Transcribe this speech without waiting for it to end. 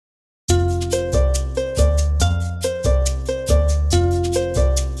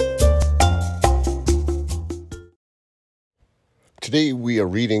Today we are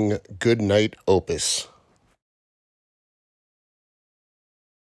reading Goodnight Opus.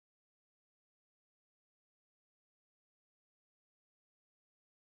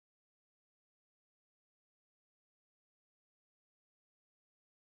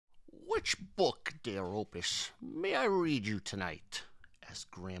 "Which book, dear Opus, may I read you tonight?"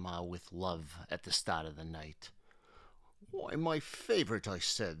 asked Grandma with love at the start of the night. "Why, my favorite," I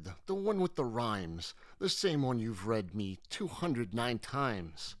said, "the one with the rhymes, the same one you've read me 209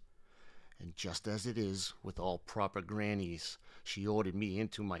 times." And just as it is, with all proper grannies, she ordered me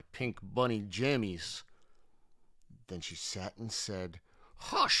into my pink bunny jammies. Then she sat and said,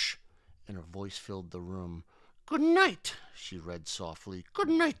 "Hush!" and her voice filled the room. "Good night," she read softly. "Good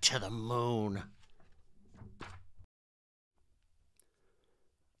night to the moon."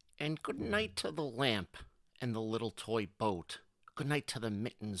 And good night to the lamp and the little toy boat. Good night to the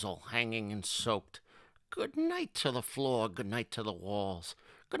mittens all hanging and soaked. Good night to the floor, good night to the walls.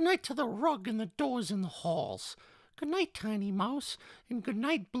 Good night to the rug and the doors in the halls. Good night, Tiny Mouse, and good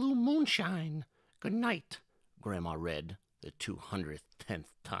night, blue moonshine. Good night, Grandma read the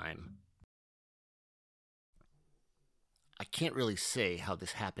 210th time. I can't really say how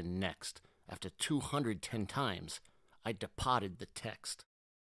this happened next. After 210 times, I departed the text.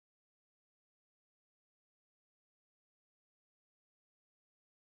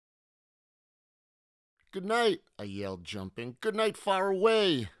 "Good night," I yelled, jumping. "Good night, far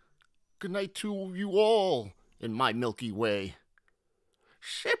away. Good night to you all in my Milky Way."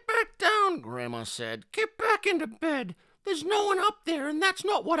 "Sit back down," Grandma said. "Get back into bed. There's no one up there, and that's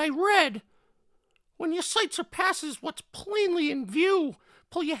not what I read. When your sight surpasses what's plainly in view,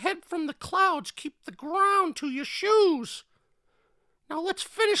 pull your head from the clouds, keep the ground to your shoes. Now let's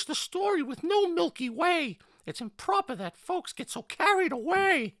finish the story with no Milky Way. It's improper that folks get so carried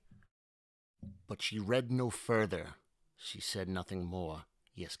away." But she read no further. She said nothing more.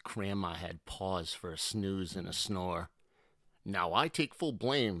 Yes, Grandma had pause for a snooze and a snore. Now I take full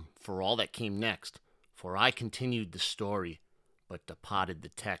blame for all that came next, for I continued the story, but departed the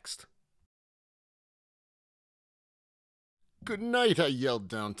text. "Good night," I yelled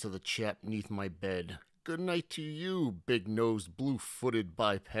down to the chap neath my bed. "Good night to you, big-nosed, blue-footed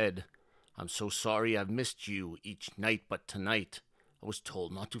biped. I'm so sorry I've missed you each night but tonight. I was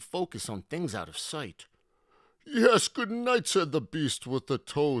told not to focus on things out of sight." "Yes, good night," said the beast with the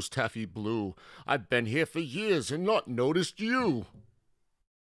toes taffy blue. "I've been here for years and not noticed you."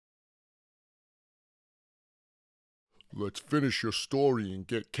 "Let's finish your story and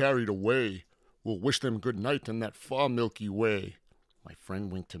get carried away. We'll wish them good night in that far Milky Way." My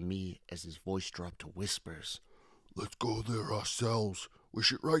friend winked to me as his voice dropped to whispers. "Let's go there ourselves.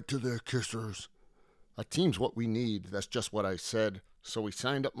 Wish it right to their kissers." "A team's what we need," that's just what I said. So we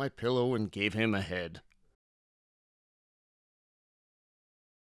signed up my pillow and gave him a head.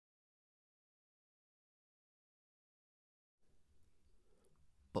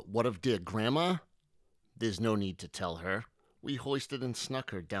 But what of dear Grandma? There's no need to tell her. We hoisted and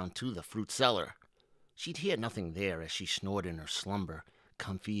snuck her down to the fruit cellar. She'd hear nothing there as she snored in her slumber,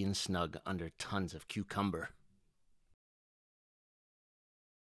 comfy and snug under tons of cucumber.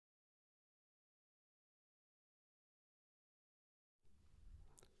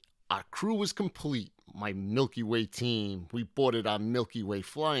 Our crew was complete, my Milky Way team. We boarded our Milky Way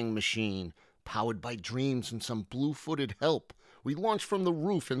flying machine, powered by dreams and some blue-footed help. We launched from the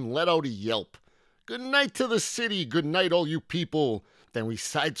roof and let out a yelp. "Good night to the city, good night all you people." Then we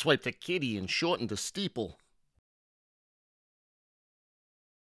sideswiped the kitty and shortened the steeple.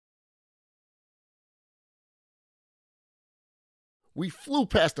 We flew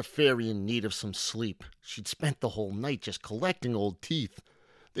past a fairy in need of some sleep. She'd spent the whole night just collecting old teeth.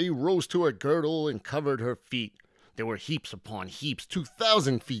 They rose to her girdle and covered her feet. There were heaps upon heaps,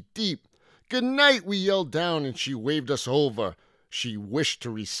 2,000 feet deep. "Good night," we yelled down, and she waved us over. She wished to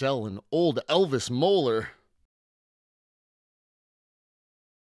resell an old Elvis molar.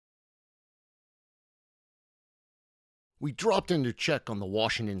 We dropped in to check on the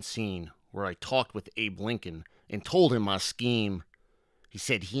Washington scene, where I talked with Abe Lincoln and told him our scheme. He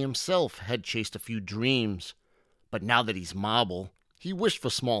said he himself had chased a few dreams, but now that he's marble, he wished for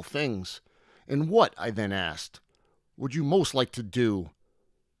small things. "And what," I then asked, "would you most like to do?"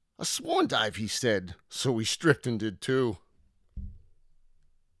 "A swan dive," he said, so we stripped and did too.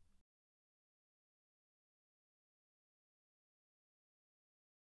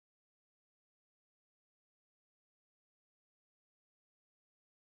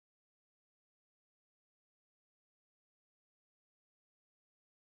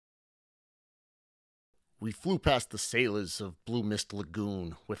 We flew past the sailors of Blue Mist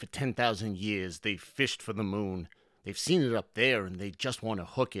Lagoon, where for 10,000 years they fished for the moon. They've seen it up there and they just want to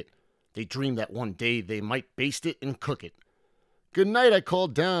hook it. They dream that one day they might baste it and cook it. Good night, I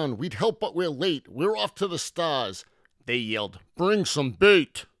called down. We'd help, but we're late. We're off to the stars. They yelled, bring some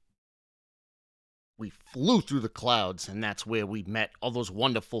bait. We flew through the clouds, and that's where we met all those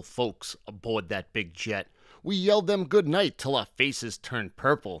wonderful folks aboard that big jet. We yelled them good night till our faces turned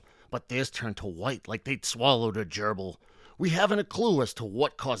purple, but theirs turned to white like they'd swallowed a gerbil. We haven't a clue as to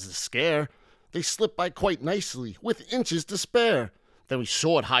what caused the scare. They slipped by quite nicely, with inches to spare. Then we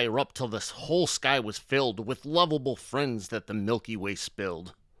soared higher up till this whole sky was filled with lovable friends that the Milky Way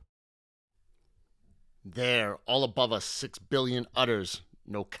spilled. There, all above us, 6 billion udders.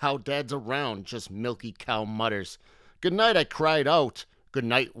 No cow dads around, just milky cow mutters. Good night, I cried out. Good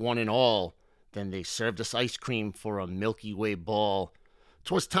night, one and all. Then they served us ice cream for a Milky Way ball.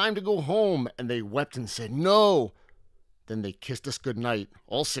 'Twas time to go home, and they wept and said no. Then they kissed us good night,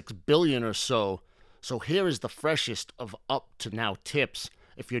 all 6 billion or so. So here is the freshest of up to now tips.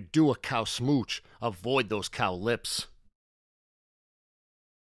 If you're due a cow smooch, avoid those cow lips.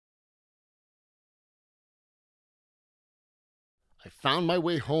 I found my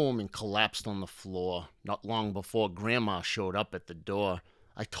way home and collapsed on the floor, not long before Grandma showed up at the door.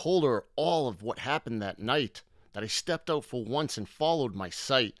 I told her all of what happened that night, that I stepped out for once and followed my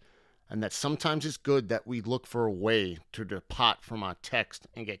sight, and that sometimes it's good that we look for a way to depart from our text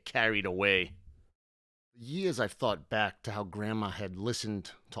and get carried away. For years I've thought back to how Grandma had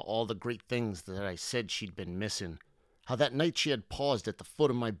listened to all the great things that I said she'd been missing, how that night she had paused at the foot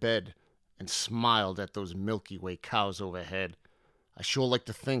of my bed and smiled at those Milky Way cows overhead. I sure like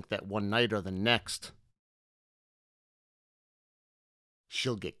to think that one night or the next,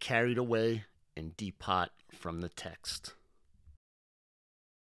 she'll get carried away and depart from the text.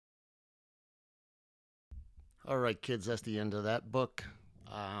 All right, kids, that's the end of that book.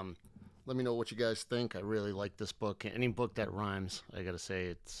 Let me know what you guys think. I really like this book. Any book that rhymes, I gotta say,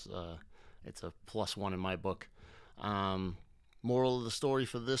 it's a +1 in my book. Moral of the story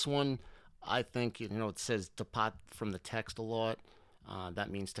for this one, I think, it says depart from the text a lot. That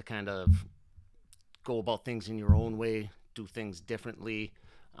means to kind of go about things in your own way, do things differently.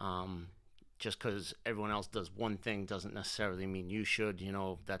 Just because everyone else does one thing doesn't necessarily mean you should.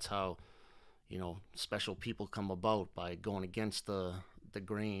 That's how, special people come about, by going against the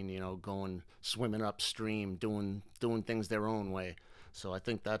grain, going swimming upstream, doing things their own way. So I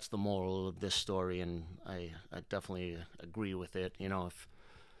think that's the moral of this story, and I definitely agree with it. If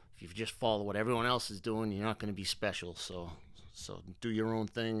you just follow what everyone else is doing, you're not going to be special. So do your own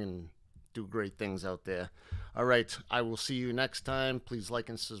thing and do great things out there. All right, I will see you next time. Please like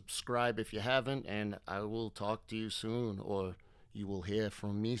and subscribe if you haven't, and I will talk to you soon, or you will hear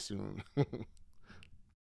from me soon.